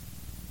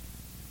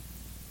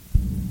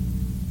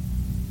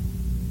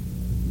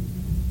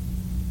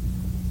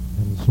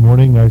This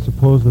morning, I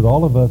suppose that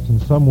all of us in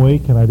some way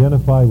can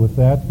identify with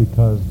that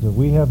because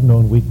we have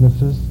known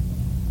weaknesses.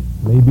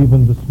 Maybe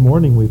even this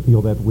morning we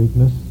feel that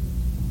weakness,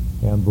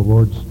 and the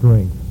Lord's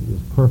strength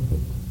is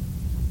perfect.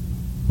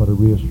 What a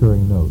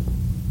reassuring note.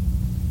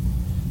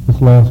 This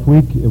last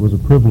week, it was a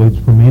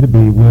privilege for me to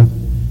be with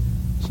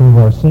some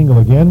of our single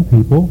again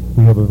people.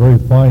 We have a very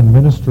fine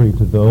ministry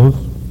to those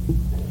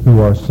who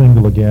are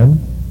single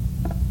again.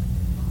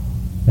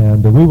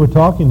 And we were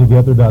talking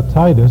together about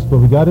Titus, but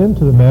we got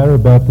into the matter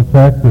about the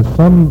fact that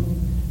some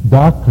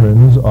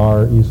doctrines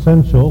are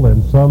essential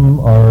and some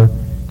are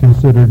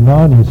considered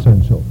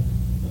non-essential.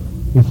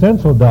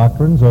 Essential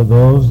doctrines are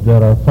those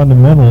that are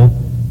fundamental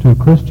to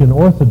Christian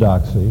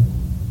orthodoxy,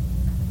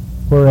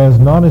 whereas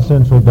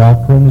non-essential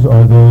doctrines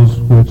are those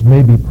which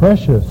may be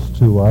precious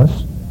to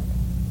us,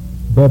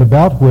 but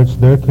about which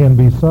there can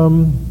be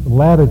some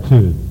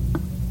latitude,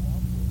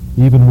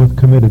 even with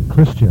committed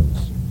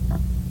Christians.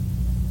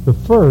 The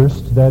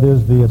first, that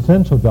is, the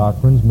essential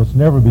doctrines, must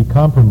never be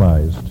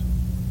compromised.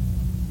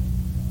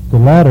 The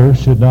latter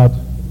should not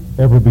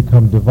ever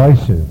become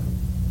divisive.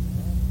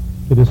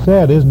 It is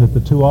sad, isn't it,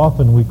 that too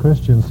often we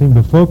Christians seem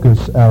to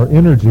focus our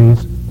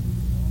energies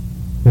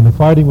in the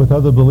fighting with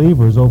other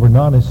believers over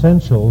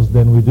non-essentials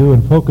than we do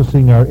in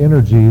focusing our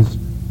energies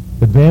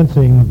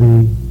advancing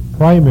the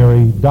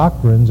primary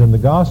doctrines in the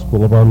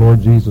gospel of our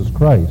Lord Jesus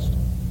Christ.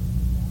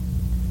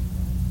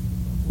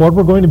 What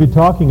we're going to be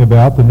talking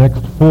about the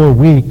next 4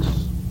 weeks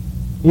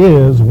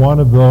is one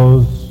of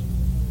those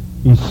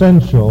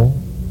essential,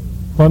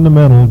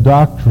 fundamental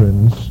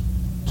doctrines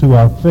to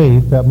our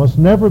faith that must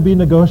never be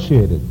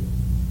negotiated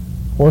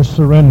or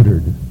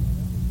surrendered.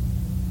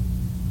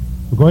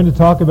 We're going to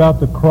talk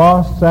about the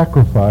cross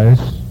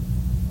sacrifice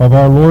of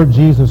our Lord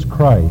Jesus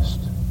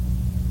Christ.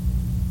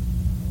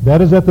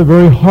 That is at the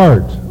very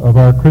heart of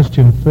our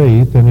Christian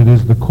faith, and it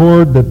is the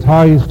cord that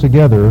ties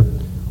together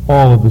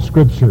all of the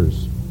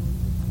Scriptures.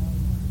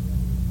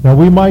 Now,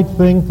 we might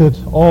think that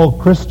all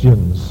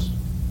Christians,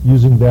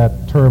 using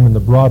that term in the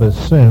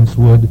broadest sense,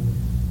 would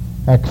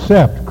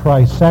accept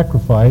Christ's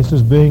sacrifice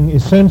as being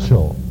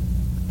essential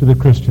to the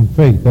Christian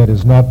faith. That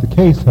is not the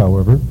case,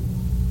 however.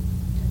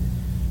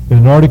 In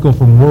an article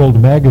from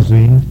World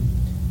Magazine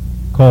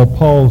called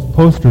Paul's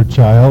Poster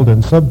Child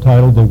and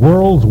subtitled, "The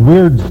World's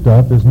Weird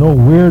Stuff is No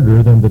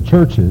Weirder Than the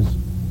Church's,"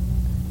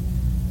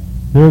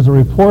 there is a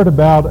report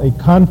about a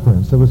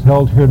conference that was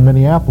held here in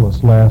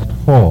Minneapolis last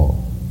fall.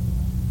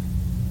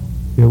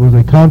 It was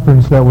a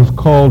conference that was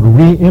called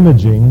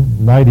Reimaging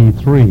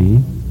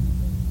 93,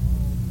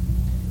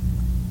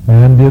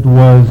 and it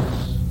was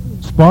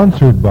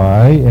sponsored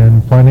by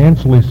and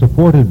financially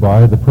supported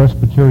by the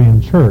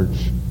Presbyterian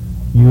Church,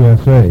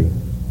 USA.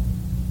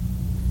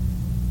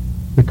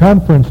 The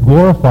conference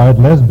glorified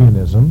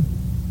lesbianism,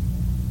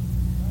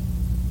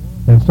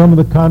 and some of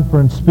the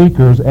conference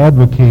speakers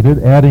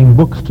advocated adding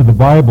books to the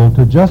Bible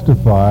to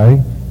justify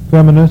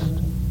feminist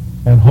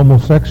and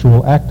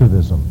homosexual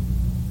activism.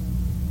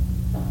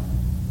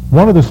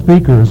 One of the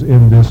speakers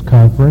in this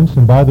conference,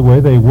 and by the way,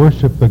 they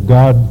worship the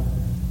god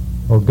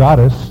or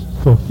goddess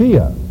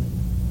Sophia.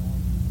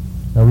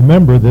 Now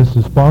remember, this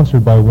is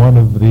sponsored by one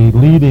of the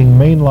leading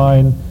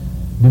mainline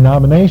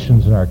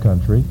denominations in our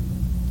country.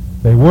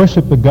 They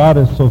worship the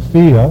goddess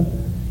Sophia,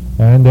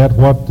 and at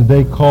what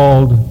they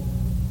called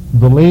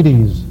the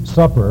Ladies'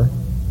 Supper,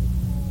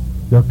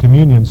 their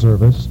communion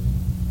service,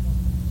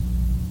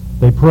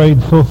 they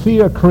prayed,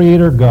 "Sophia,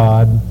 Creator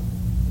God,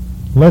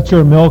 let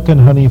your milk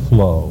and honey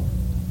flow.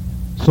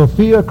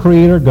 Sophia,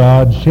 Creator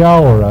God,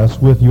 shower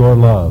us with your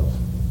love."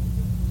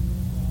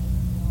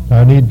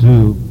 I need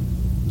to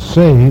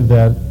say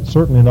that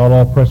certainly not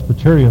all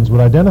Presbyterians would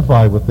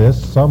identify with this.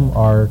 Some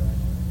are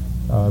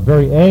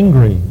very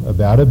angry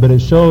about it, but it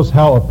shows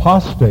how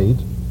apostate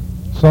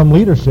some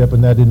leadership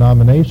in that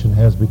denomination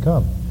has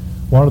become.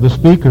 One of the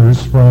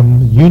speakers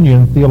from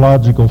Union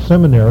Theological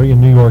Seminary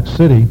in New York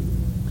City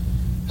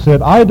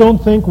said, "I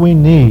don't think we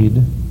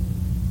need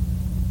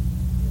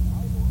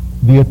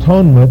the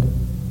atonement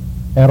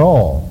at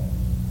all.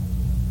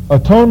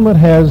 Atonement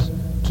has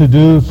to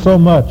do so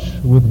much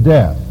with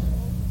death.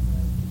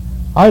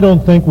 I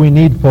don't think we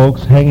need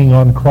folks hanging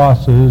on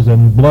crosses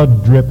and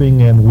blood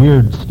dripping and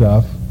weird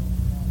stuff.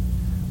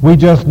 We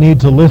just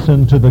need to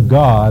listen to the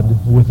God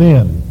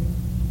within."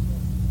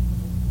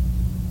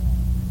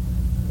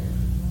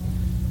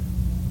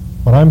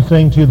 What I'm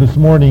saying to you this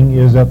morning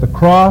is that the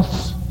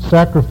cross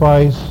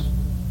sacrifice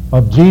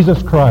of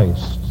Jesus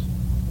Christ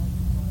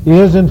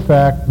is in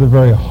fact the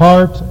very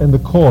heart and the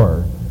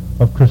core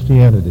of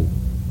Christianity.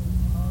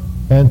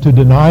 And to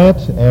deny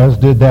it, as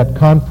did that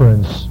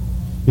conference,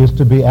 is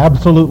to be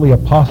absolutely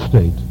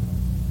apostate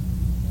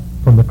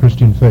from the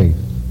Christian faith.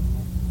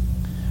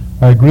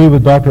 I agree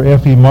with Dr.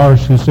 F.E.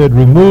 Marsh, who said,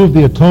 "Remove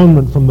the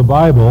atonement from the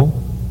Bible,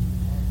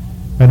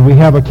 and we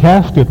have a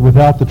casket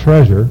without the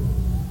treasure,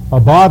 a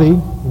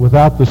body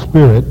without the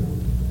spirit,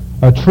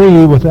 a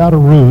tree without a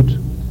root,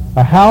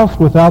 a house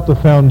without the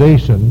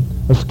foundation,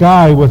 a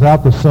sky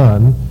without the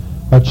sun,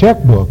 a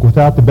checkbook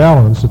without the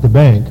balance at the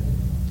bank,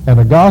 and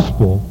a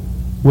gospel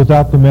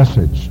without the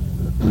message."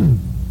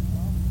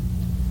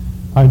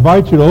 I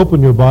invite you to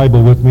open your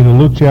Bible with me to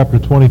Luke chapter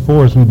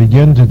 24 as we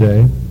begin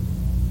today.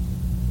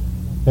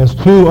 As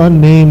two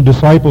unnamed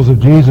disciples of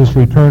Jesus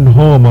returned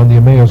home on the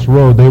Emmaus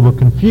Road, they were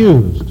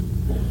confused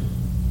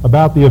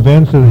about the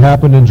events that had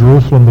happened in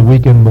Jerusalem the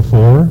weekend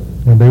before,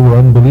 and they were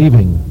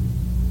unbelieving.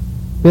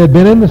 They had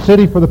been in the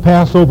city for the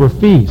Passover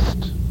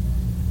feast,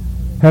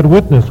 had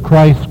witnessed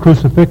Christ's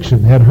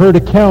crucifixion, had heard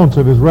accounts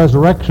of his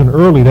resurrection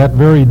early that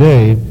very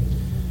day,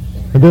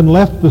 and then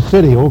left the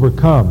city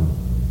overcome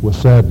with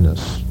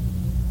sadness.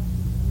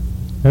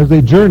 As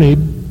they journeyed,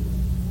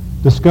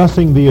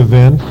 discussing the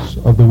events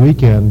of the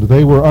weekend,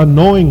 they were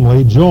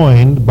unknowingly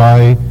joined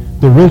by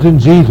the risen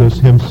Jesus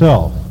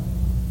himself,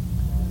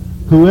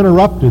 who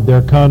interrupted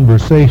their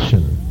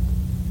conversation.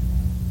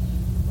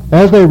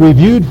 As they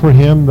reviewed for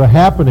him the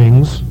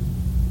happenings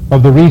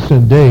of the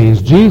recent days,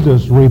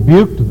 Jesus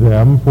rebuked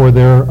them for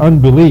their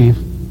unbelief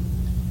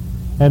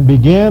and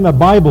began a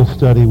Bible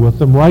study with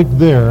them right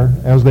there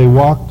as they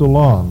walked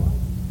along.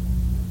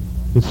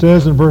 It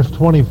says in verse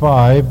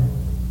 25,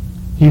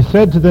 he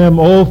said to them,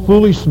 O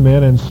foolish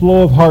men and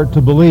slow of heart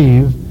to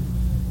believe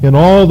in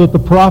all that the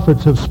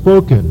prophets have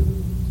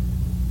spoken.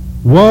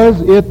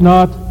 Was it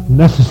not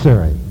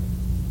necessary?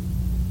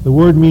 The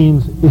word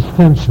means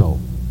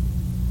essential.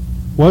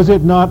 Was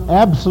it not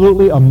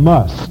absolutely a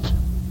must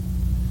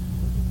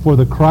for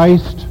the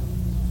Christ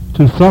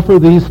to suffer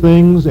these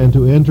things and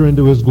to enter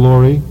into his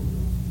glory?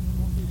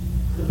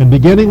 And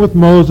beginning with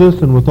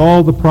Moses and with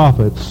all the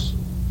prophets,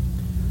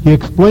 he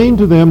explained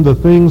to them the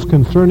things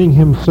concerning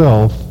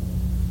himself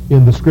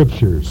in the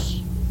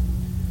Scriptures.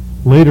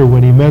 Later,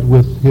 when he met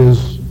with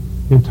his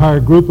entire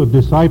group of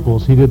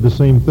disciples, he did the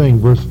same thing.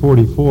 Verse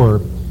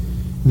 44,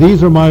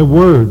 these are my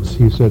words,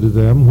 he said to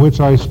them, which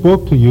I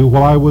spoke to you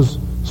while I was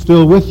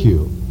still with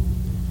you,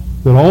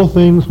 that all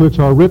things which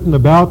are written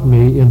about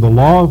me in the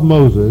law of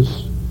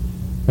Moses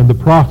and the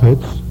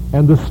prophets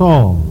and the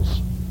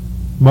Psalms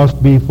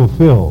must be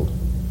fulfilled.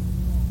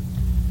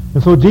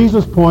 And so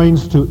Jesus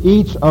points to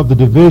each of the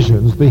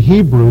divisions, the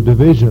Hebrew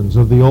divisions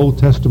of the Old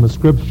Testament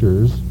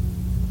Scriptures,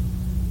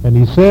 and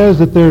he says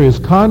that there is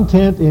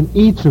content in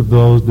each of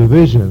those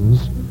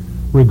divisions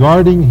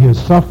regarding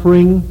his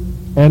suffering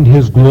and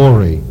his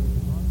glory.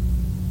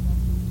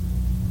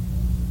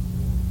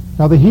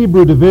 Now the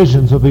Hebrew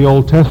divisions of the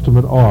Old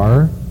Testament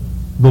are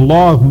the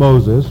law of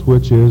Moses,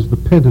 which is the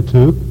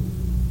Pentateuch,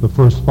 the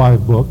first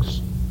 5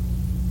 books,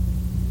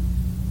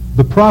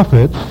 the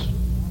prophets,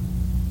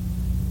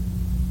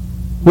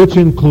 which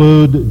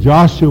include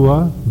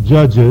Joshua,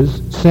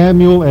 Judges,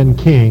 Samuel, and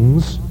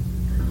Kings,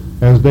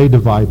 as they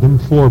divide them,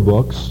 4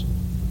 books.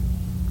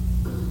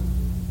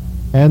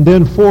 And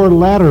then 4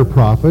 latter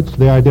prophets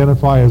they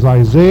identify as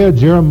Isaiah,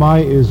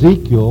 Jeremiah,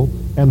 Ezekiel,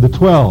 and the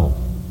 12.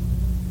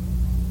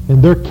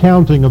 In their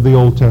counting of the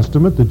Old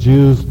Testament, the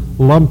Jews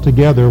lumped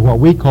together what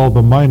we call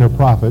the minor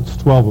prophets,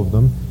 12 of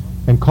them,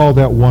 and called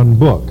that one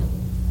book.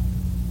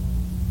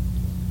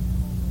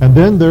 And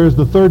then there's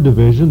the third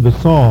division, the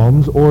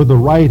Psalms, or the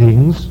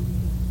writings,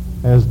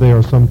 as they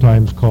are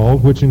sometimes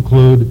called, which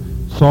include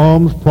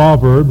Psalms,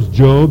 Proverbs,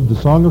 Job, the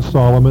Song of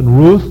Solomon,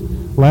 Ruth,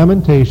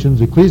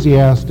 Lamentations,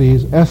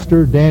 Ecclesiastes,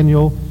 Esther,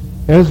 Daniel,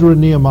 Ezra,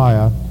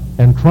 Nehemiah,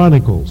 and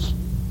Chronicles.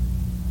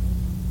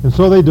 And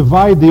so they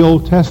divide the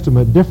Old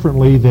Testament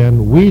differently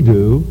than we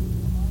do,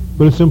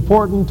 but it's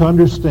important to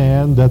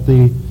understand that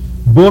the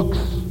books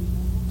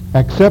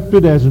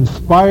accepted as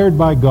inspired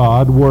by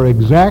God were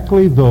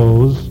exactly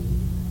those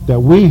that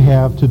we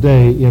have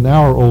today in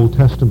our Old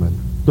Testament,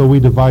 though we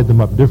divide them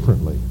up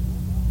differently.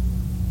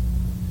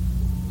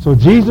 So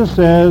Jesus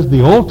says,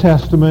 the Old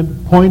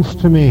Testament points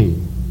to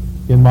me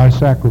in my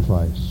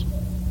sacrifice.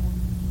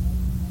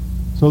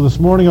 So this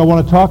morning I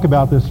want to talk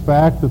about this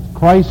fact that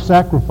Christ's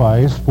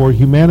sacrifice for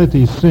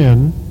humanity's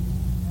sin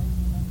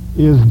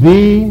is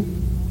the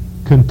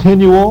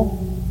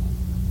continual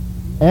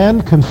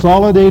and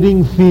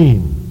consolidating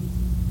theme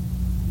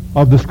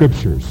of the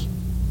Scriptures.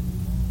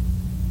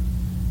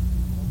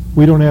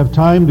 We don't have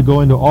time to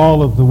go into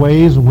all of the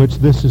ways in which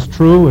this is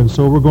true, and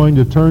so we're going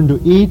to turn to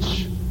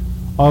each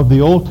of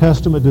the Old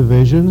Testament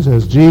divisions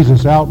as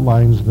Jesus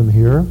outlines them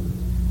here.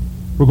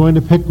 We're going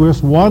to pick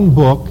just one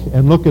book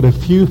and look at a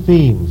few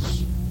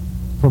themes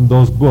from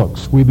those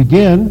books. We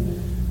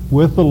begin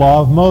with the law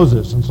of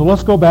Moses. And so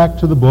let's go back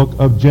to the book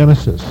of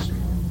Genesis,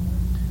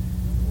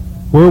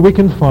 where we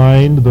can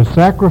find the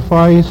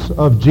sacrifice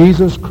of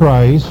Jesus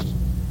Christ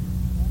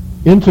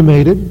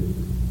intimated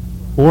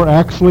or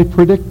actually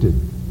predicted.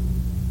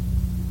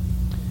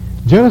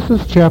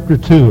 Genesis chapter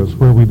 2 is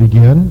where we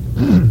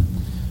begin.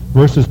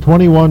 Verses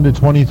 21 to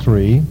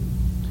 23.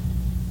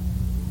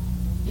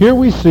 Here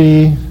we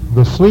see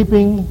the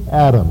sleeping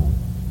Adam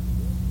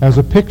as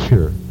a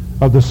picture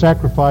of the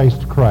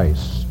sacrificed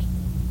Christ.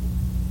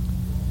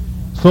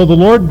 So the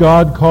Lord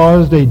God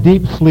caused a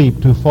deep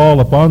sleep to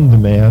fall upon the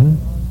man,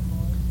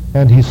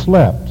 and he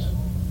slept.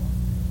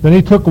 Then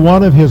he took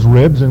one of his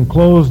ribs and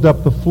closed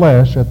up the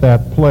flesh at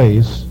that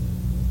place.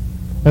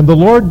 And the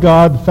Lord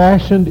God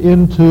fashioned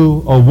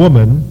into a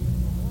woman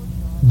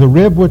the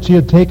rib which he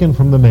had taken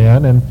from the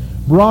man, and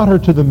brought her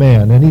to the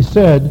man. And he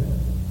said,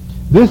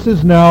 This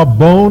is now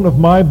bone of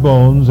my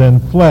bones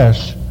and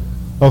flesh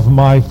of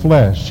my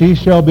flesh. She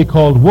shall be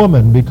called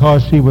woman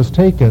because she was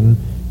taken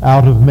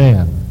out of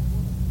man.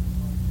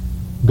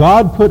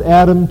 God put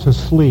Adam to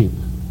sleep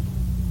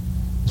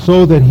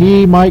so that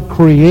he might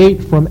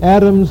create from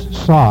Adam's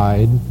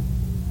side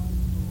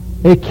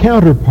a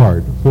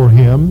counterpart for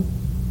him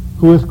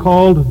who is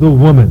called the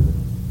woman.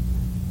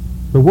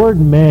 The word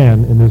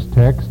man in this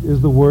text is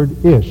the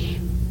word ish.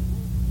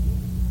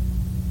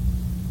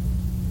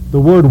 The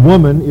word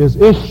woman is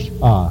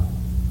ish'ah.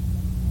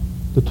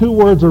 The two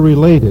words are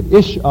related.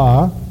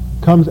 Ish'ah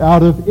comes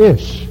out of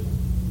ish.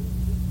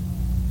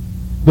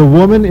 The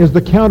woman is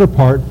the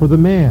counterpart for the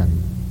man.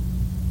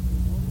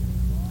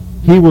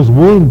 He was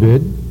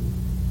wounded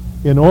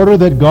in order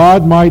that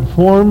God might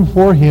form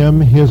for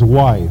him his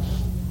wife.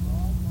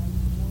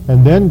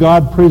 And then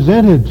God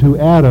presented to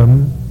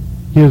Adam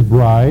his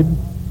bride,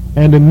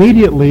 and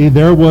immediately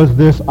there was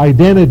this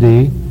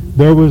identity,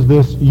 there was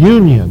this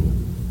union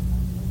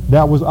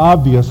that was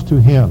obvious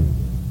to him.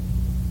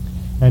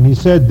 And he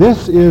said,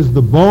 this is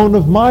the bone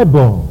of my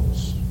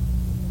bones.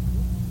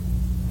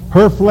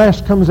 Her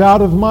flesh comes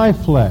out of my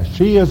flesh.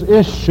 She is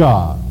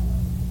Ishah.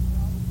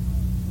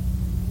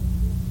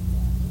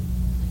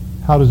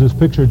 How does this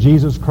picture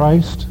Jesus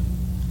Christ?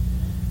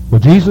 Well,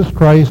 Jesus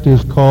Christ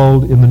is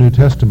called in the New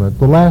Testament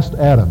the last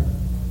Adam.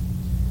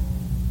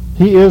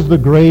 He is the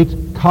great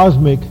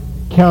cosmic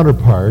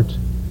counterpart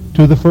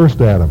to the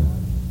first Adam.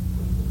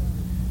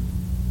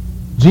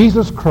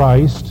 Jesus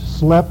Christ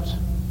slept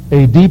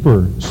a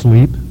deeper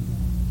sleep,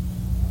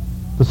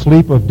 the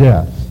sleep of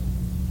death,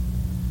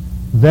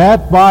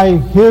 that by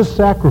his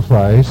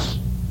sacrifice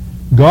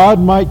God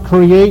might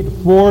create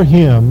for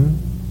him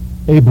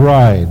a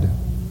bride.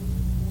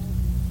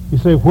 You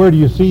say, where do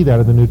you see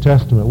that in the New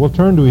Testament? Well,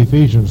 turn to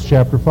Ephesians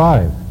chapter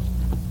 5,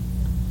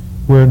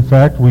 where in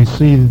fact we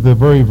see the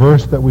very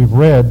verse that we've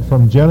read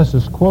from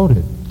Genesis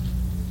quoted.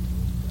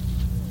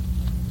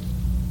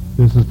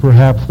 This is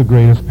perhaps the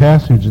greatest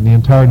passage in the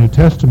entire New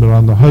Testament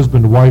on the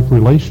husband-wife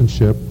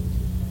relationship.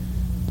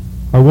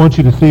 I want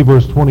you to see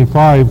verse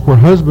 25, where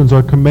husbands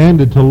are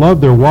commanded to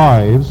love their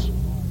wives,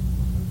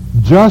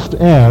 just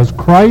as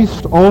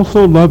Christ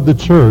also loved the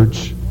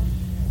church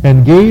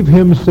and gave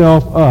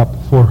himself up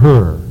for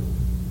her,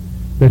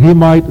 that he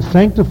might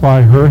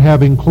sanctify her,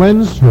 having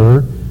cleansed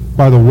her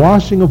by the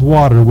washing of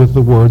water with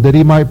the word, that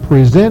he might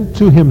present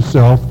to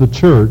himself the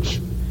church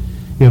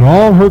in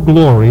all her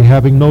glory,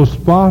 having no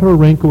spot or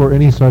wrinkle or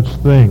any such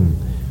thing,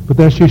 but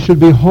that she should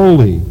be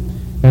holy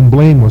and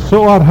blameless.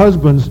 So ought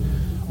husbands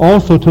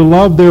also to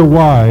love their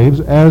wives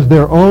as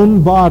their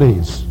own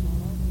bodies.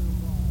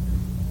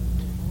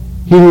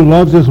 He who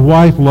loves his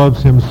wife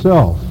loves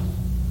himself.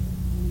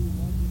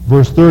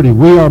 Verse 30,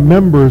 we are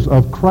members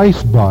of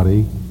Christ's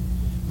body.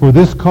 For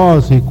this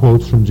cause, he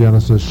quotes from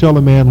Genesis, shall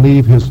a man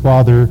leave his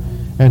father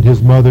and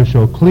his mother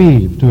shall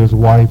cleave to his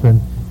wife, and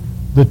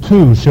the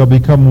two shall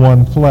become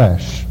one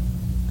flesh.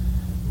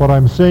 What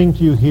I'm saying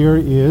to you here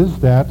is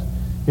that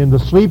in the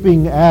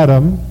sleeping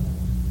Adam,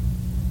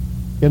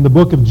 in the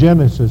book of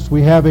Genesis,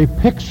 we have a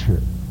picture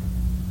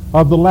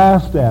of the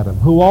last Adam,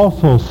 who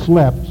also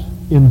slept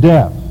in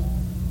death,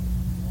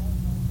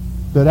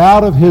 that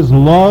out of his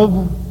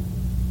love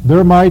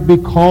there might be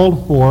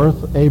called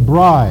forth a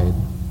bride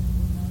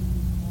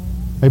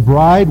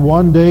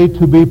one day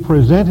to be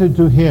presented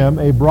to him,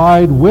 a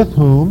bride with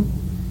whom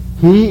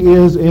he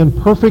is in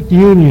perfect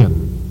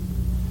union,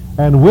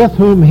 and with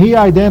whom he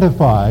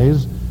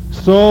identifies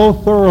so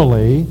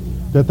thoroughly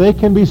that they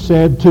can be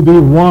said to be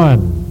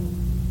one.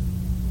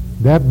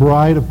 That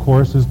bride, of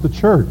course, is the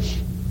church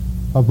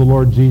of the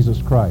Lord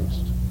Jesus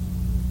Christ.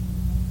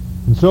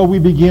 And so we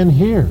begin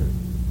here.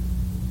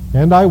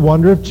 And I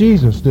wonder if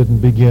Jesus didn't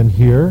begin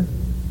here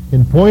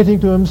in pointing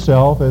to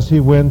himself as he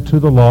went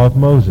to the law of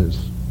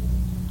Moses.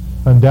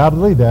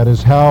 Undoubtedly, that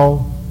is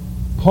how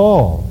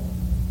Paul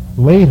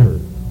later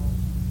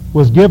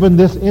was given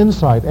this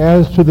insight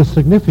as to the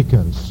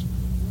significance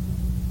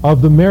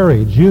of the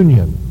marriage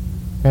union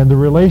and the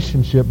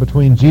relationship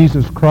between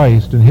Jesus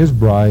Christ and his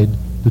bride,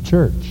 the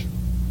church.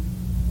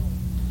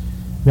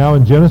 Now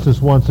in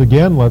Genesis, once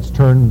again, let's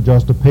turn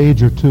just a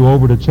page or two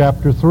over to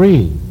chapter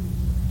 3,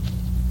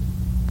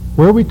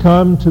 where we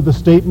come to the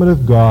statement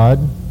of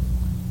God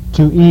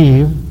to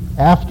Eve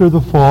after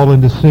the fall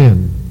into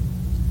sin.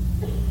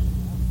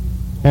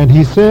 And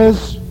he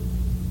says,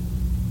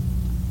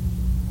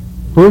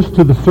 first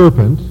to the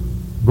serpent,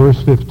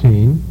 verse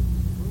 15,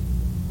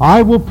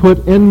 I will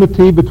put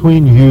enmity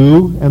between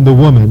you and the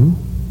woman,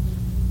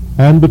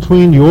 and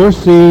between your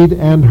seed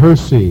and her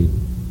seed.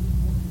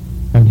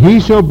 And he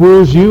shall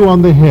bruise you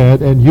on the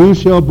head, and you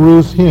shall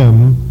bruise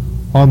him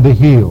on the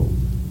heel.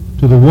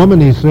 To the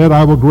woman he said,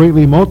 I will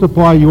greatly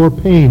multiply your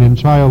pain in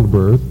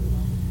childbirth.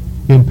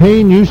 In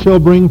pain you shall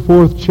bring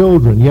forth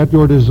children, yet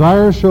your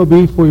desire shall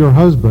be for your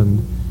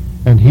husband,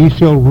 and he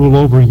shall rule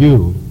over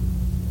you.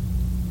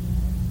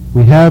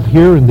 We have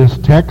here in this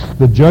text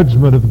the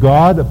judgment of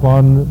God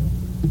upon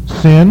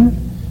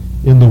sin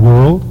in the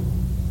world.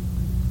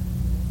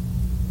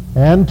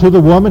 And to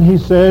the woman he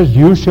says,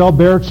 you shall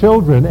bear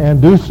children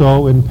and do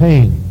so in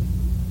pain.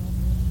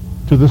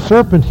 To the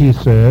serpent he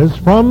says,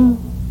 from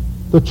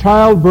the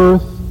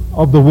childbirth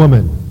of the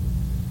woman,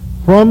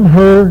 from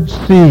her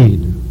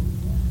seed,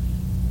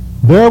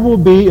 there will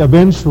be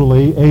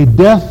eventually a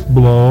death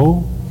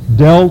blow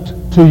dealt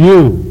to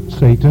you,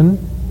 Satan,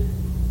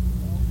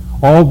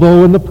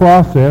 although in the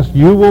process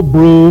you will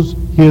bruise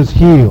his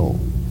heel.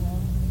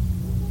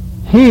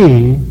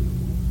 He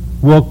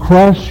will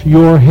crush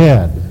your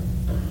head.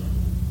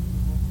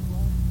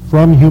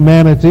 From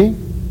humanity,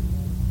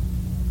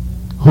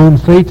 whom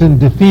Satan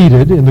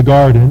defeated in the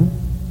garden,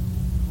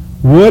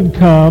 would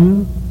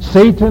come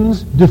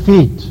Satan's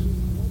defeat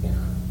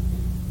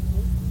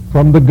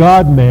from the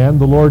God-man,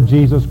 the Lord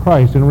Jesus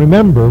Christ. And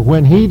remember,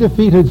 when he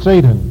defeated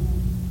Satan,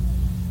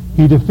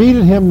 he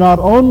defeated him not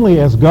only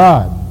as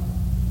God,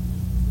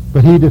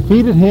 but he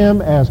defeated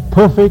him as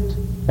perfect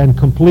and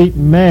complete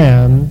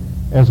man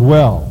as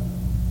well.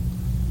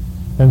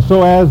 And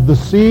so as the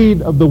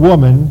seed of the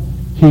woman,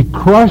 he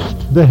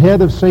crushed the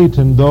head of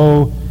Satan,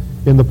 though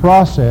in the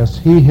process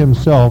he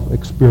himself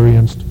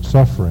experienced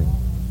suffering.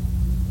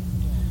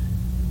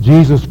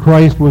 Jesus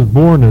Christ was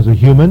born as a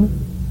human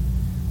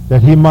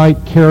that he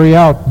might carry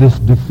out this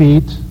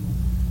defeat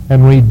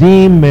and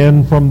redeem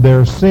men from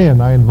their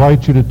sin. I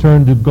invite you to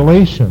turn to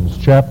Galatians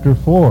chapter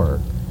 4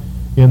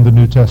 in the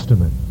New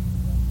Testament.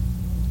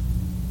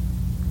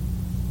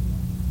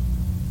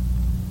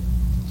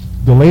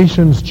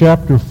 Galatians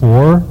chapter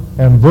 4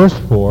 and verse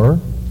 4,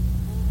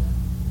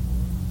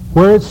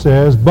 where it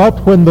says,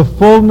 but when the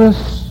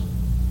fullness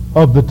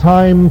of the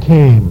time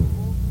came.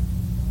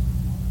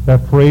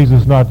 That phrase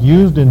is not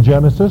used in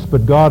Genesis,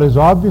 but God is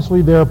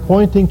obviously there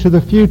pointing to the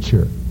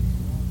future,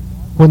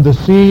 when the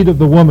seed of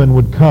the woman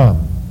would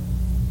come.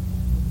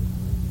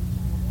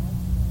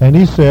 And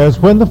he says,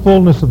 when the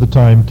fullness of the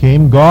time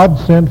came, God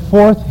sent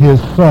forth his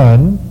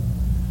Son,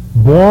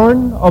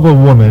 born of a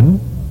woman,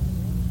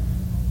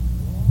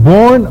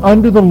 born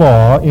under the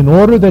law, in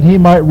order that he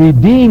might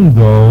redeem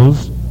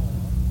those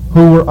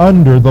who were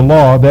under the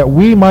law, that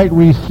we might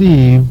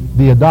receive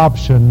the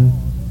adoption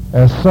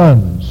as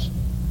sons.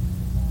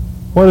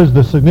 What is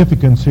the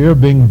significance here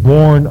of being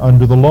born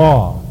under the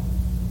law?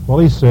 Well,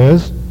 he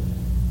says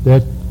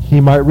that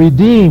he might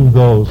redeem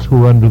those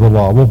who were under the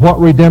law. Well, what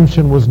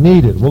redemption was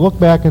needed? We'll look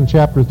back in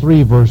chapter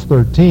 3, verse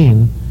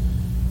 13,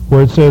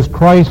 where it says,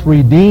 Christ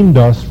redeemed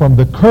us from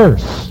the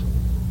curse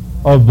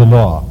of the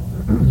law.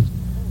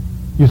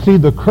 You see,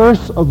 the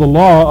curse of the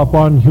law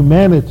upon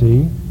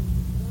humanity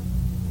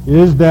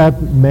is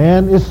that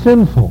man is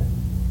sinful,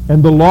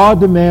 and the law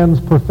demands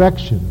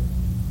perfection.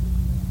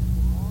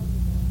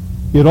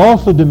 It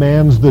also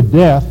demands the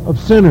death of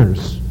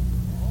sinners.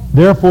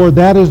 Therefore,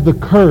 that is the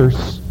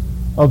curse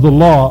of the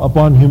law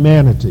upon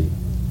humanity.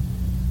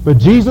 But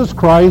Jesus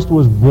Christ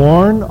was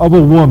born of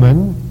a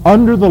woman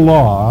under the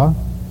law,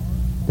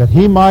 that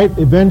he might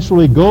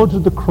eventually go to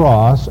the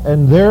cross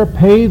and there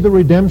pay the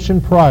redemption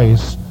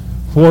price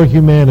for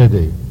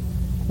humanity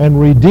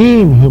and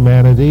redeem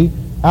humanity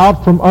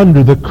out from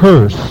under the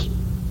curse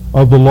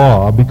of the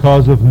law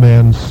because of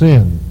man's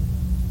sin.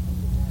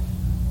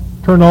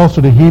 Turn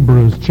also to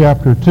Hebrews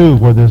chapter 2,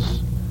 where this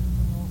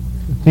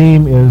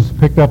theme is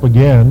picked up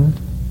again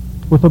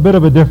with a bit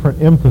of a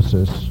different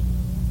emphasis.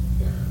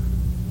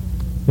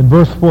 In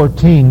verse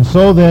 14,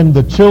 so then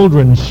the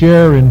children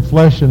share in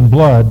flesh and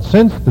blood.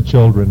 Since the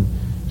children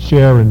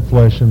share in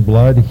flesh and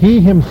blood, he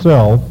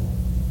himself,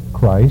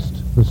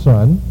 Christ, the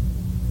Son,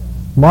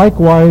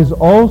 likewise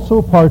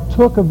also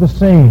partook of the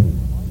same,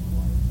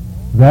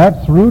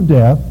 that through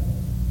death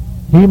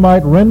he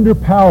might render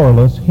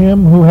powerless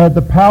him who had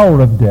the power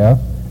of death,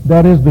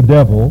 that is the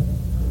devil,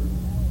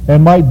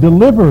 and might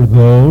deliver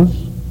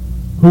those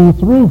who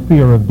through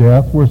fear of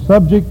death were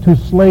subject to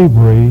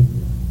slavery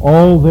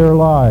all their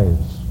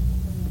lives.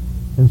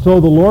 And so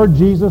the Lord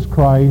Jesus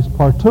Christ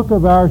partook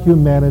of our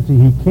humanity.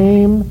 He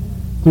came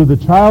through the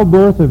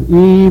childbirth of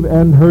Eve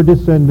and her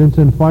descendants,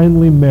 and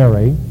finally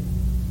Mary.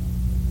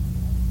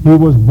 He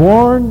was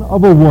born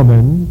of a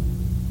woman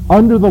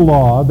under the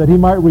law, that he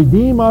might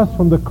redeem us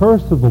from the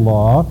curse of the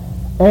law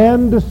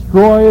and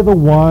destroy the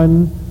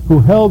one who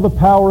held the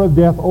power of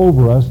death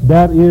over us,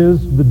 that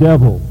is the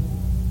devil.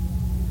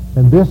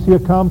 And this he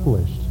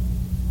accomplished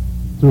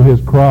through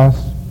his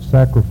cross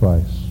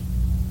sacrifice.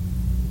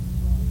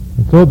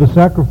 And so the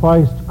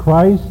sacrificed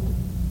Christ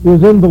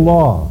is in the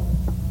law,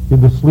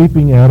 in the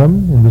sleeping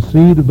Adam, in the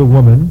seed of the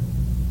woman,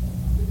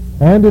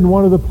 and in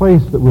one of the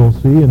places that we'll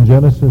see in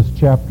Genesis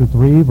chapter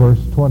 3, verse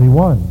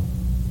 21.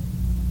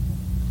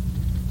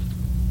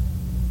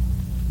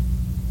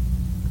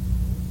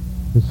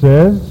 It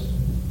says,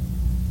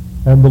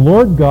 and the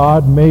Lord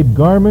God made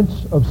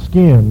garments of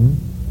skin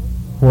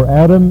for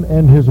Adam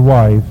and his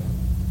wife,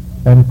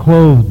 and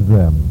clothed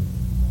them,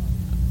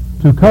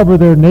 to cover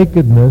their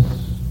nakedness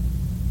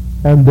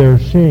and their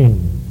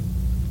shame,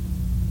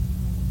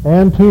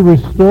 and to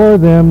restore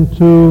them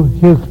to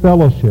his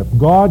fellowship.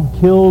 God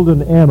killed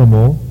an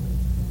animal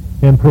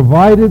and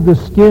provided the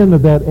skin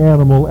of that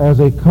animal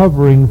as a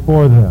covering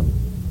for them.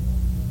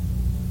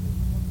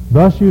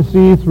 Thus you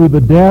see, through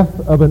the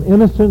death of an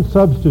innocent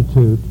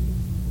substitute,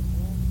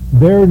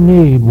 their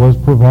need was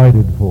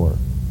provided for.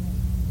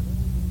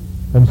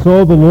 And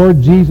so the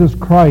Lord Jesus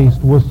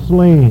Christ was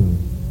slain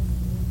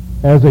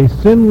as a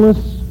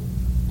sinless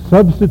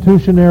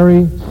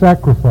substitutionary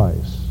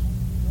sacrifice,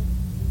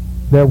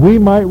 that we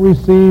might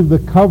receive the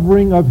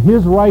covering of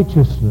his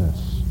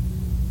righteousness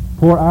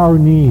for our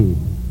need,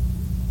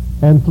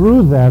 and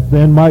through that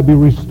then might be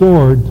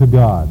restored to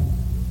God.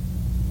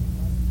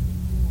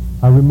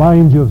 I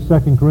remind you of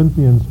 2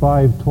 Corinthians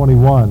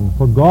 5:21.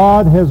 For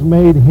God has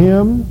made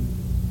him,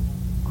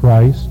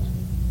 Christ,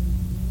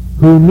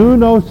 who knew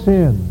no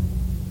sin,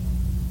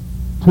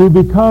 to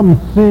become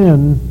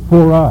sin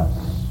for us,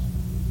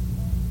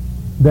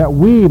 that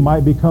we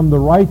might become the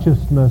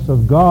righteousness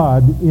of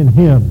God in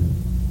him.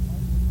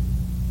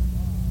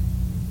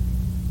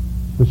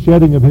 The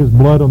shedding of his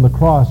blood on the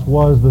cross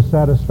was the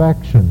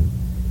satisfaction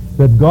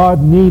that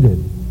God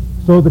needed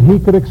so that he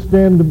could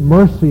extend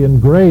mercy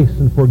and grace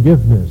and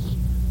forgiveness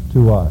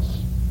to us.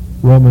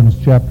 Romans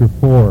chapter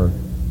 3,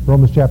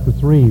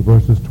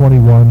 verses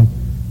 21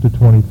 to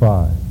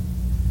 25.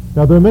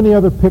 Now there are many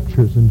other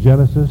pictures in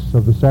Genesis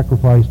of the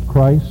sacrificed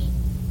Christ.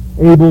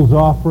 Abel's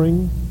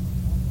offering,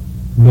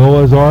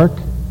 Noah's ark,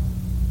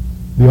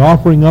 the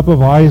offering up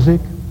of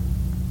Isaac,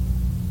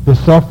 the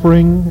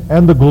suffering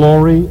and the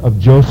glory of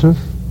Joseph.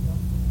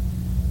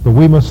 But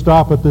we must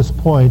stop at this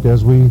point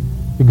as we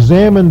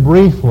examine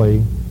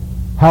briefly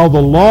how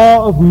the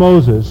law of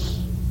Moses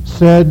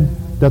said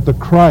that the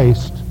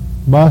Christ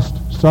must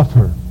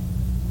suffer.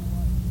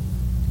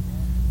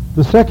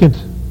 The second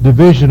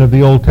division of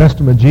the Old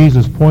Testament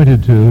Jesus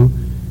pointed to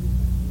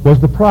was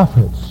the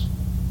prophets.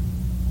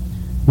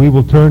 We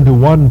will turn to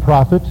one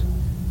prophet,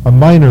 a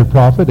minor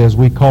prophet as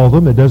we call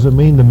them. It doesn't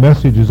mean the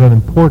message is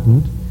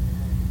unimportant.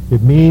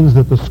 It means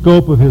that the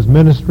scope of his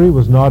ministry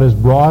was not as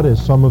broad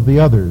as some of the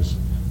others.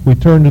 We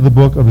turn to the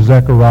book of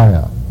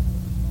Zechariah.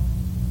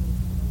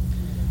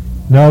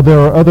 Now there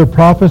are other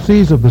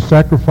prophecies of the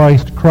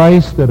sacrificed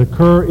Christ that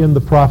occur in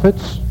the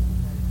prophets,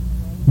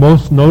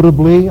 most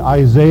notably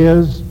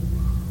Isaiah's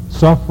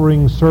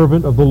suffering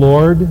servant of the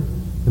Lord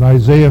in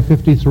Isaiah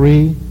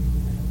 53,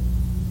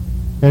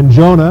 and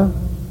Jonah,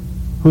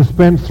 who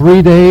spent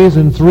 3 days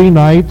and 3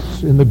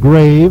 nights in the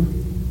grave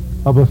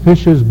of a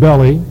fish's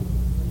belly.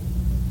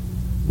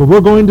 But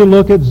we're going to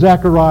look at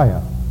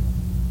Zechariah.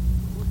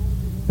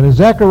 And in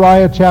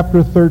Zechariah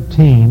chapter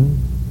 13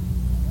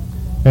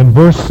 and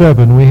verse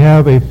 7, we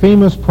have a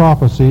famous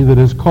prophecy that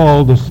is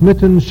called the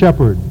smitten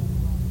shepherd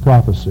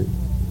prophecy.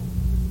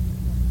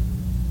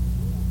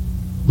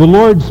 The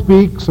Lord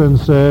speaks and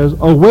says,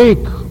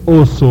 "Awake,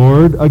 O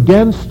sword,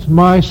 against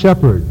my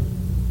shepherd,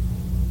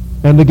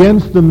 and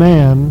against the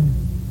man,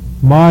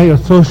 my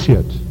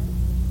associate,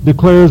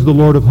 declares the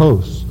Lord of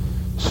hosts.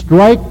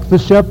 Strike the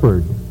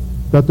shepherd,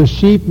 that the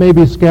sheep may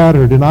be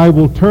scattered, and I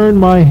will turn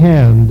my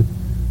hand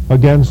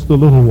against the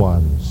little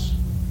ones."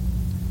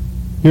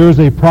 Here is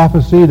a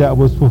prophecy that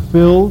was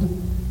fulfilled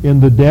in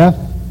the death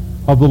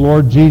of the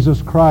Lord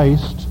Jesus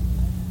Christ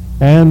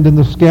and in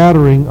the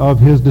scattering of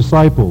his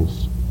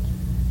disciples.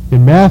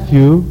 In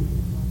Matthew,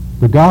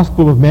 the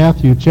Gospel of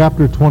Matthew,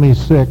 chapter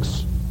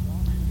 26,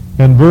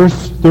 and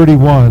verse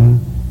 31,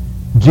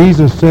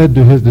 Jesus said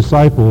to his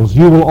disciples,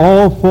 "You will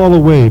all fall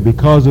away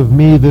because of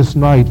me this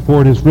night,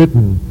 for it is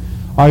written,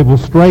 I will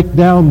strike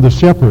down the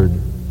shepherd,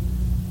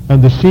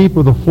 and the sheep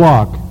of the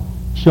flock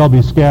shall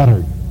be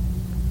scattered."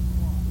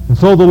 And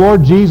so the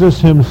Lord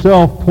Jesus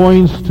himself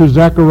points to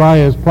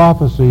Zechariah's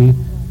prophecy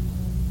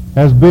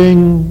as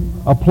being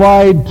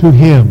applied to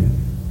him.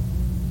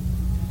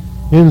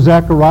 In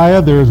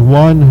Zechariah, there is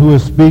one who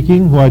is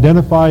speaking who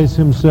identifies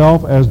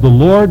himself as the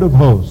Lord of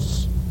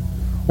hosts,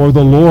 or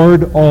the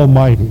Lord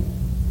Almighty.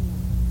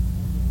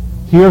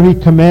 Here he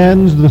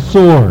commands the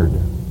sword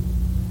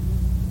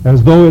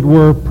as though it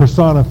were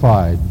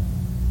personified.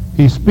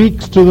 He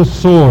speaks to the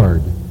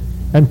sword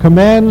and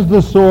commands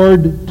the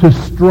sword to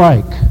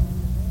strike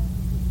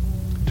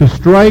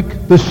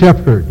the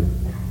shepherd.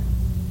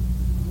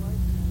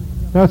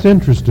 Now it's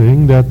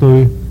interesting that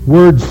the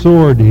word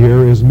sword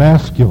here is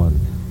masculine.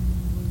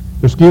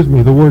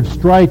 The word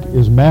strike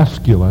is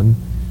masculine,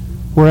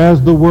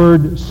 whereas the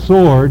word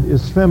sword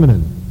is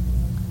feminine.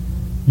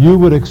 You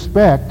would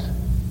expect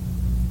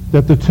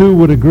that the two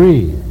would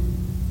agree,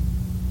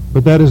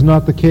 but that is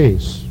not the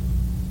case.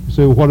 You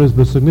say, well, what is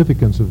the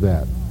significance of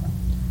that?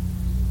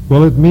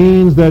 Well, it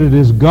means that it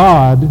is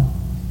God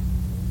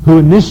who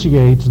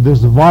initiates this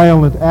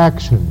violent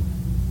action.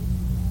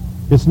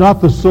 It's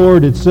not the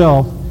sword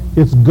itself,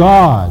 it's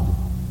God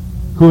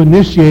who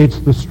initiates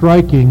the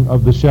striking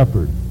of the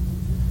shepherd.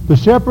 The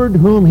shepherd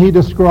whom he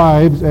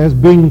describes as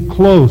being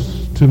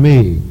close to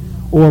me,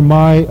 or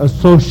my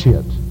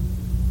associate.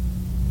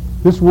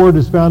 This word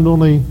is found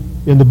only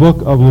in the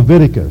book of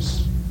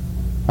Leviticus,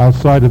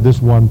 outside of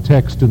this one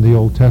text in the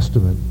Old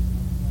Testament.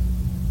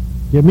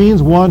 It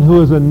means one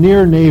who is a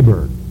near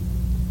neighbor.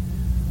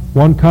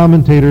 One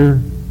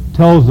commentator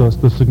tells us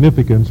the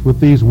significance with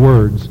these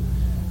words.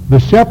 The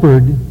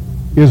shepherd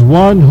is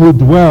one who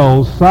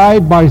dwells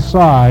side by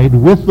side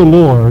with the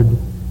Lord,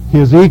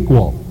 his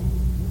equal.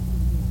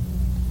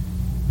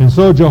 And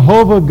so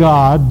Jehovah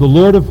God, the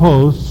Lord of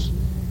hosts,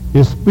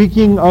 is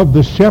speaking of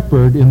the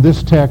shepherd in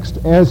this text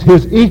as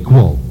his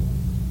equal.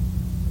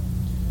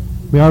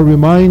 May I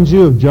remind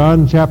you of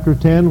John chapter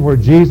 10, where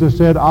Jesus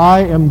said,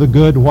 I am the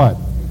good what?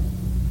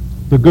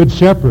 The good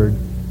shepherd.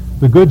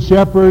 The good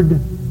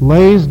shepherd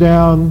lays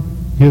down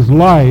his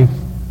life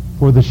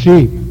for the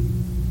sheep.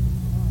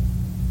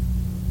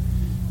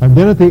 And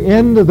then at the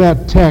end of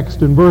that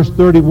text, in verse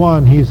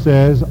 31, he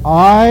says,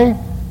 I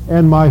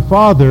and my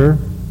Father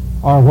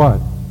are what?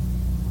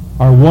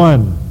 Are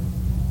one.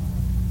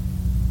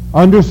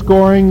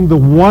 Underscoring the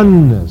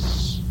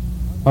oneness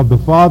of the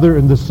Father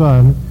and the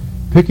Son,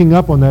 picking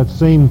up on that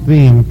same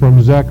theme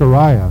from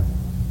Zechariah,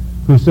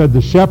 who said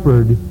the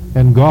shepherd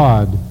and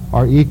God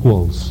are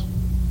equals.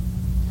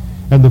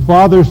 And the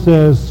Father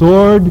says,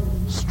 sword,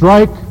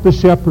 strike the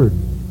shepherd.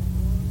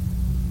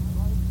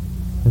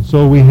 And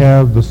so we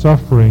have the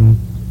suffering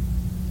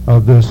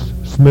of this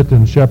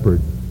smitten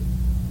shepherd.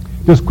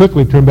 Just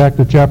quickly turn back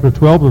to chapter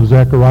 12 of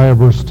Zechariah,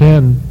 verse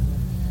 10,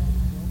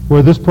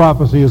 where this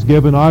prophecy is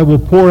given, I will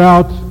pour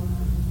out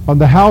on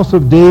the house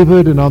of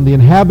David and on the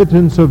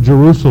inhabitants of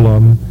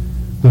Jerusalem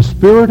the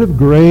spirit of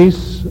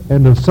grace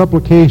and of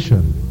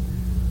supplication,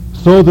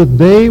 so that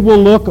they will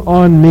look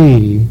on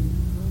me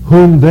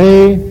whom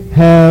they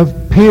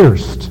have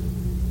pierced.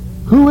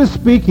 Who is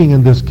speaking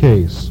in this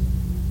case?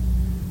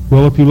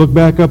 Well, if you look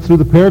back up through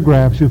the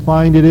paragraphs, you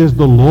find it is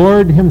the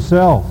Lord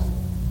himself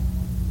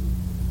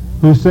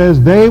who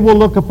says, they will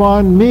look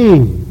upon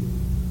me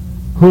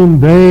whom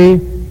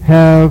they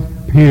have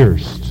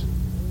pierced.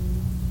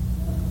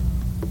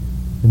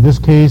 In this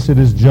case, it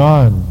is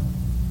John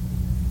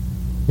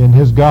in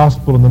his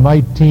gospel in the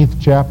 19th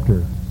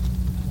chapter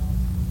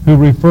who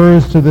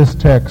refers to this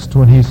text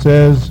when he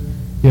says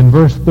in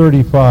verse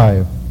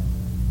 35,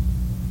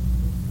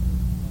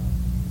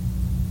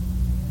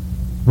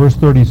 verse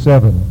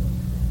 37,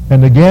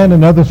 and again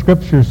another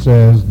scripture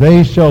says,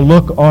 they shall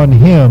look on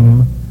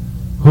him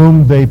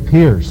whom they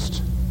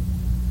pierced.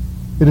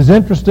 It is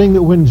interesting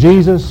that when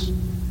Jesus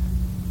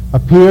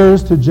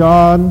appears to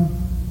John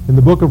in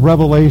the book of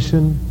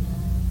Revelation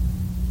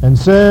and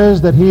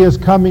says that he is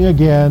coming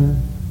again,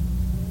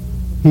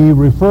 he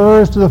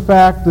refers to the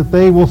fact that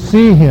they will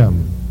see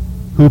him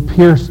who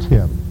pierced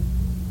him.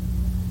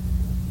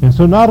 And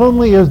so not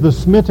only is the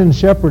smitten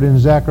shepherd in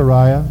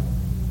Zechariah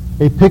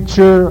a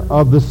picture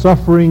of the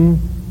suffering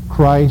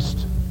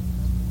Christ,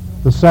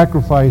 the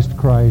sacrificed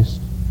Christ,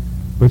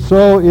 but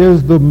so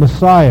is the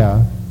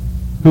Messiah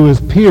who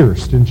is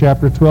pierced in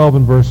chapter 12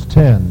 and verse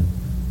 10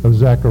 of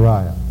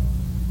Zechariah.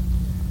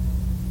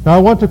 Now I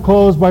want to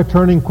close by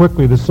turning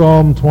quickly to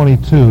Psalm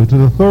 22, to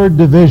the third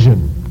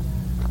division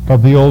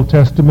of the Old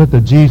Testament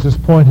that Jesus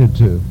pointed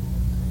to.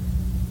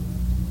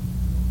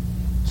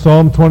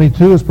 Psalm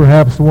 22 is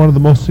perhaps one of the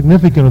most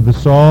significant of the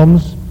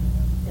Psalms,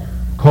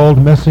 called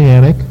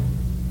Messianic.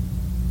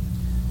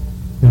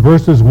 In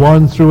verses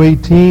 1 through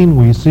 18,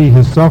 we see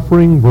his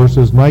suffering.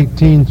 Verses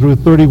 19 through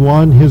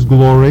 31, his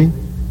glory.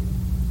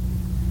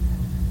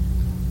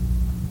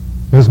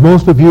 As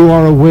most of you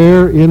are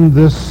aware, in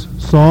this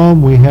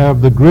psalm we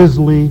have the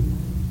grisly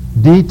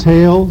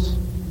details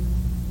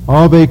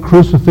of a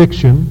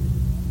crucifixion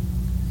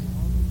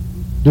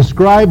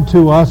described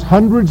to us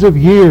hundreds of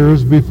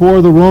years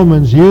before the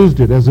Romans used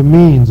it as a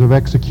means of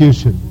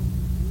execution.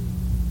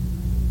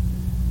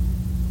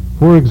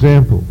 For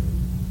example,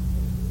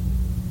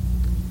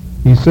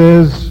 he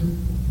says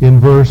in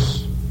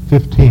verse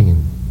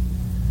 15,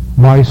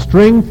 my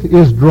strength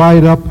is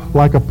dried up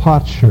like a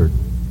potsherd,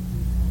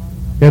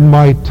 and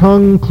my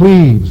tongue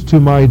cleaves to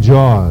my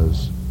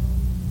jaws,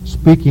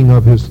 speaking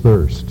of his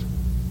thirst.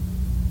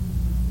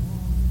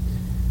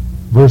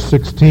 Verse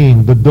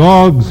 16, the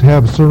dogs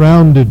have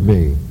surrounded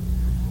me.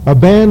 A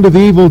band of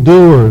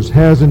evildoers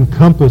has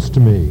encompassed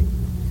me.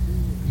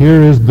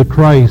 Here is the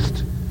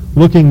Christ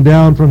looking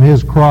down from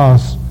his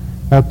cross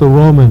at the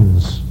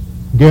Romans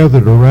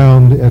gathered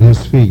around at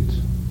his feet.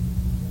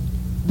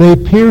 They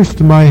pierced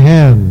my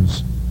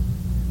hands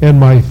and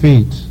my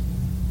feet.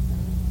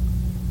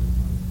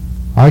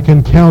 I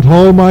can count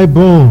all my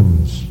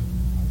bones.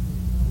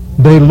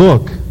 They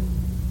look.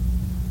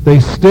 They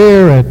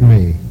stare at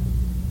me.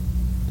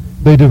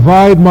 They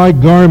divide my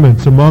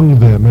garments among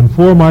them, and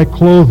for my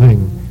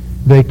clothing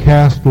they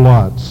cast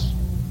lots.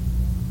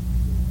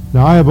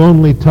 Now I have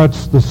only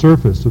touched the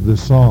surface of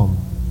this psalm.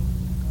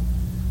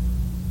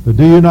 But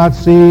do you not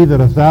see that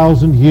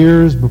 1,000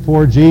 years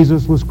before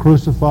Jesus was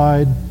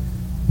crucified,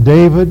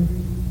 David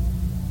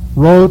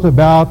wrote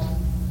about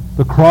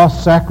the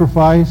cross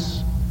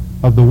sacrifice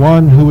of the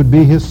one who would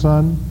be his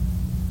son?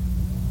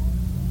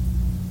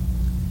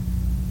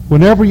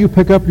 Whenever you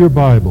pick up your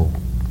Bible,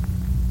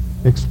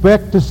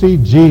 expect to see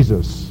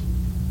Jesus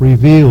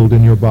revealed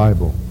in your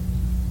Bible.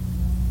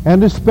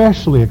 And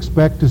especially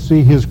expect to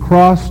see his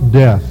cross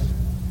death,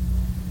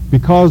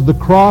 because the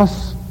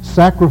cross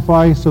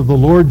sacrifice of the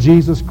Lord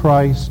Jesus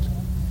Christ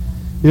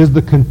is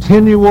the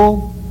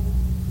continual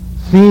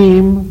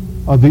theme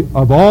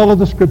of all of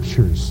the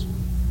Scriptures.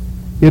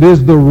 It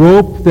is the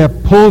rope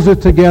that pulls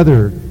it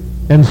together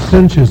and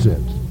cinches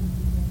it.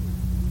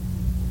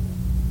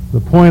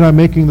 The point I'm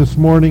making this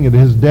morning, that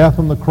his death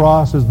on the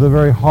cross is the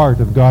very heart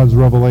of God's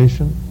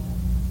revelation.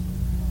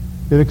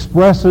 It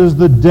expresses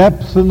the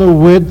depth and the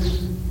width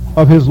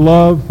of his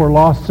love for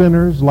lost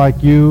sinners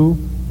like you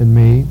and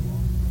me.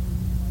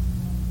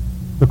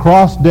 The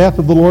cross death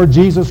of the Lord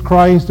Jesus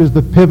Christ is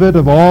the pivot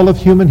of all of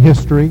human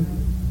history.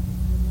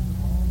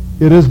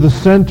 It is the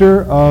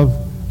center of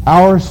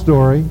our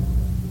story.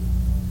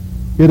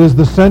 It is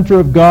the center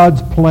of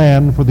God's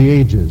plan for the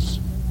ages.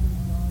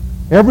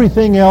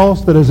 Everything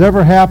else that has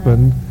ever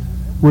happened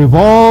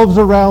revolves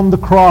around the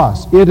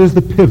cross. It is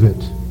the pivot.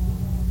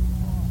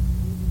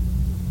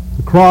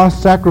 The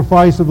cross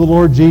sacrifice of the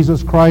Lord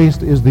Jesus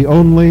Christ is the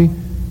only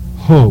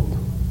hope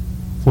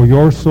for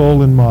your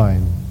soul and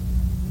mine.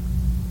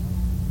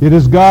 It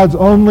is God's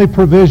only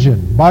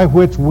provision by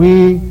which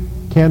we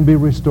can be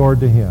restored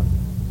to him.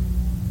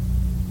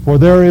 For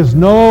there is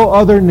no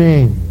other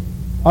name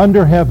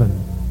under heaven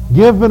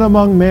given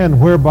among men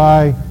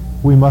whereby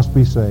we must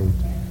be saved.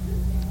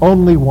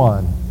 Only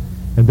one,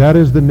 and that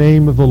is the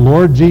name of the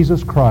Lord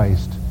Jesus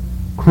Christ,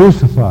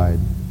 crucified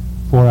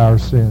for our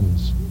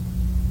sins.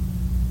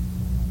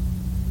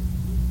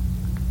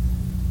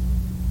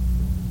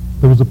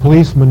 There was a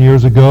policeman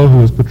years ago who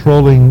was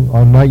patrolling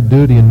on night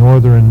duty in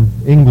northern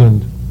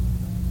England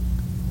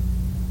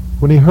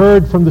when he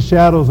heard from the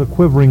shadows a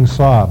quivering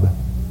sob.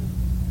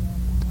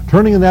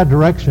 Turning in that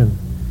direction,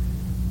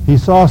 he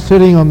saw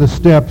sitting on the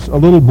steps a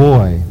little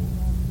boy.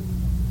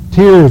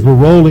 Tears were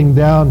rolling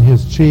down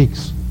his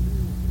cheeks.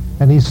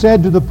 And he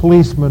said to the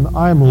policeman,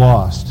 "I'm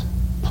lost.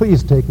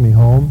 Please take me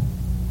home."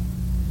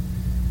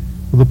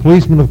 Well, the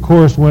policeman, of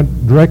course,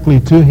 went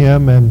directly to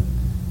him and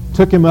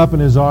took him up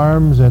in his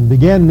arms and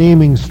began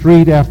naming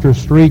street after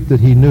street that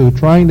he knew,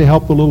 trying to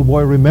help the little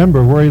boy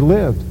remember where he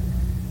lived.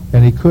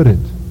 And he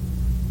couldn't.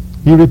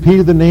 He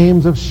repeated the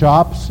names of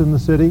shops in the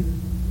city,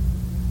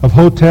 of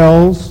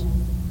hotels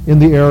in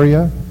the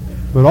area,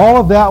 but all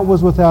of that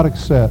was without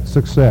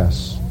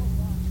success.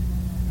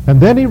 And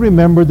then he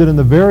remembered that in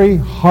the very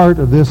heart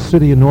of this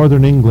city in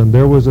northern England,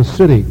 there was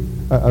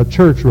a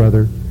church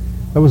that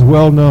was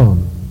well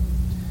known.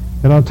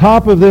 And on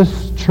top of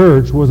this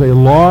church was a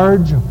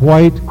large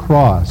white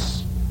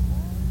cross.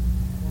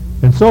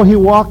 And so he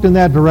walked in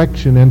that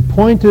direction and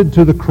pointed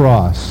to the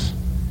cross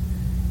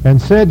and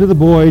said to the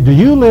boy, "Do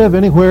you live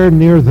anywhere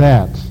near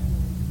that?"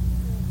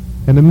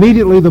 And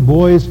immediately the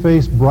boy's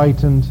face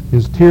brightened,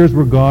 his tears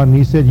were gone, and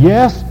he said,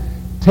 "Yes,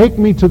 take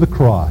me to the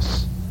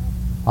cross.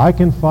 I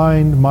can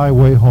find my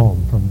way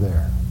home from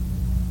there."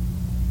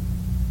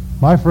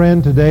 My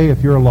friend, today,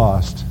 if you're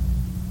lost,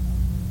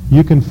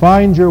 you can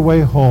find your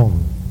way home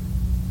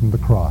from the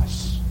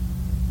cross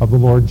of the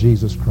Lord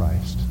Jesus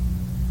Christ.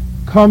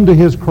 Come to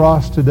his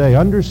cross today.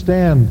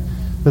 Understand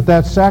that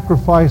that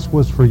sacrifice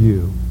was for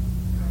you.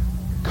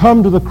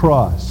 Come to the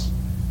cross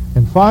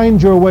and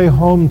find your way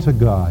home to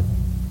God.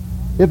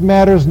 It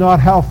matters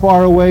not how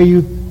far away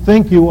you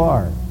think you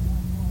are,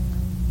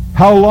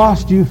 how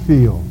lost you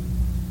feel.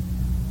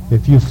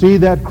 If you see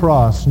that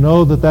cross,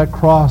 know that that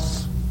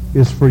cross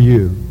is for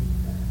you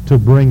to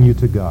bring you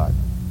to God.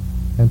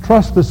 And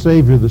trust the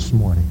Savior this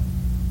morning.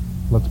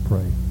 Let's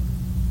pray.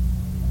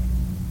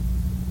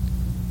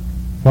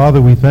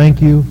 Father, we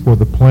thank you for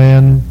the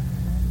plan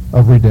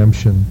of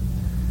redemption,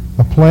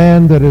 a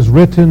plan that is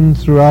written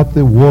throughout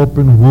the warp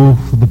and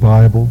woof of the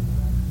Bible,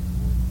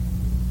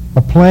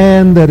 a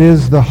plan that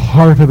is the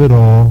heart of it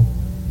all.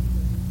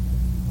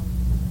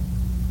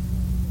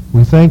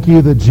 We thank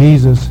you that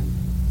Jesus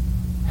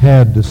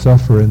had to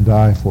suffer and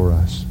die for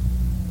us,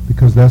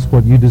 because that's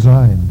what you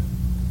designed.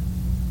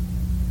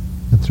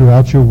 And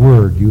throughout your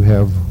word, you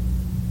have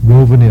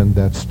woven in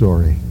that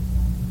story.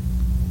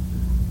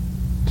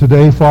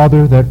 Today,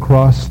 Father, that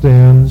cross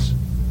stands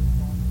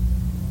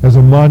as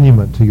a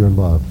monument to your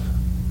love.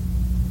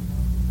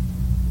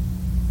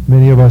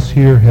 Many of us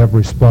here have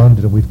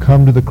responded, and we've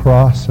come to the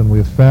cross, and we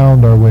have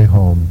found our way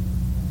home.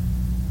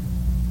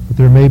 But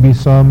there may be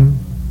some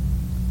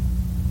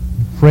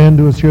friend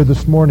who is here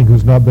this morning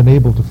who's not been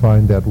able to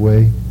find that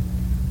way,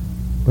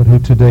 but who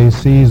today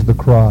sees the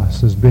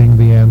cross as being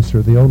the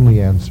answer, the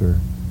only answer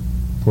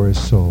for his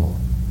soul.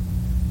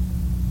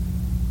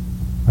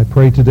 I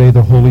pray today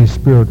the Holy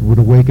Spirit would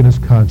awaken his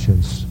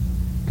conscience,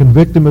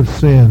 convict him of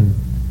sin,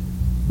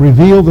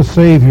 reveal the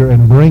Savior,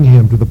 and bring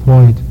him to the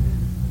point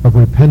of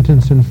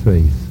repentance and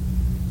faith,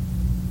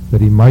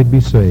 that he might be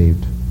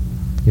saved.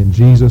 In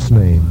Jesus'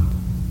 name,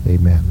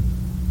 amen.